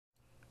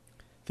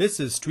This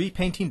is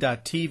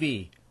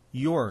streetpainting.tv,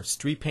 your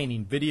street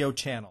painting video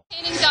channel.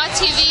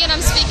 Painting.tv, and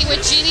I'm speaking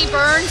with Jeanie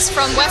Burns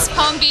from West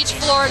Palm Beach,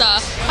 Florida.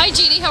 Hi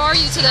Jeanie, how are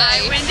you today?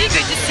 Hi Wendy,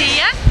 good to see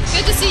you.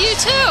 Good to see you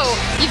too.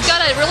 You've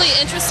got a really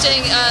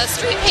interesting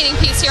street painting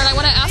piece here, and I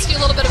want to ask you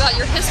a little bit about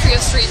your history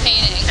of street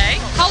painting. Okay.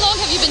 How long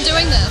have you been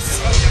doing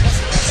this?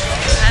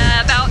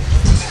 About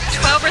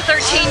 12 or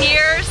 13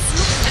 years.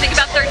 I think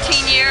about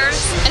 13 years.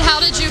 And how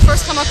did you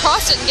first come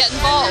across it and get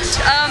involved?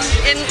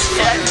 In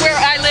where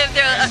I live,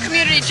 there's a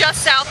community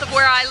just south of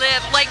where I live,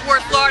 Lake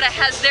Worth, Florida,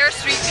 has their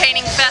street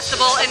painting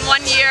festival. And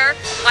one year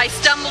I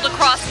stumbled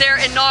across their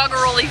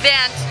inaugural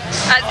event.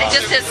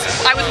 Just as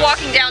I was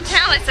walking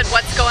downtown, I said,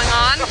 what's going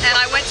on? And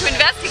I went to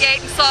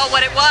investigate and saw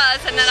what it was,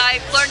 and then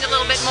I learned a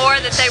little bit more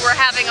that they were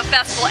having a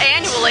festival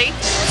annually.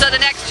 So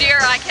the next year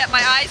I kept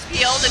my eyes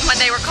peeled, and when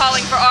they were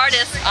calling for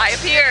artists, I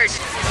appeared.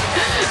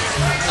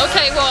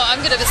 Okay, well,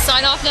 I'm going to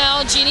sign off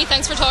now. Jeanie,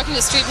 thanks for talking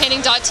to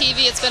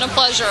streetpainting.tv. It's been a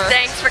pleasure.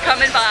 Thanks for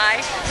coming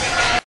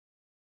by.